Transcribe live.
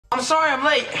I'm sorry I'm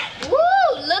late. Woo,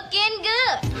 looking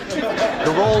good.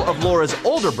 The role of Laura's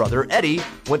older brother, Eddie,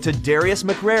 went to Darius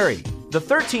McCrary. The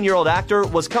 13-year-old actor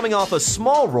was coming off a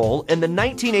small role in the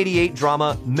 1988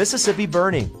 drama Mississippi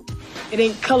Burning. It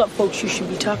ain't colored folks you should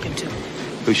be talking to.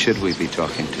 Who should we be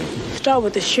talking to? Start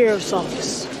with the sheriff's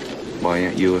office. Why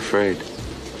aren't you afraid?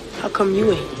 How come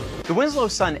you ain't? The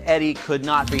Winslow's son, Eddie, could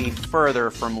not be further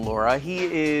from Laura. He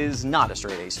is not a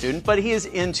straight-A student, but he is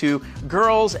into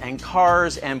girls and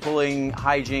cars and pulling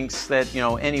hijinks that,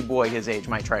 any boy his age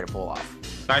might try to pull off.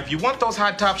 Now, if you want those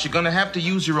hot tops, you're gonna have to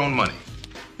use your own money.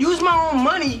 Use my own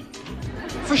money?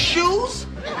 For shoes?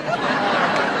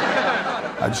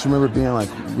 I just remember being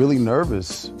really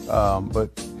nervous, but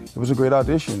it was a great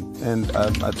audition, and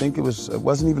I think it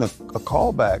wasn't even a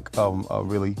callback,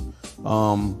 really.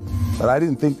 But I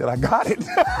didn't think that I got it.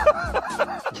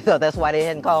 So that's why they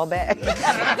hadn't called back.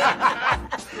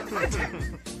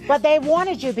 But they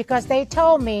wanted you because they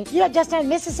told me you had just done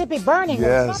Mississippi Burning.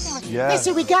 Yes, yes. They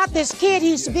said, we got this kid,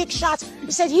 he's big shots.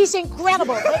 He said, he's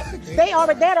incredible. They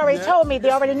already told me,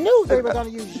 they already knew they were going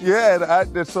to use you. Yeah,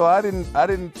 so I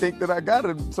didn't think that I got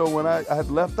it. So when I had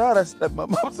left out, my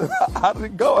mom said, how did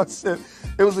it go? I said,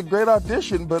 it was a great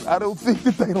audition, but I don't think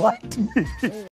that they liked me.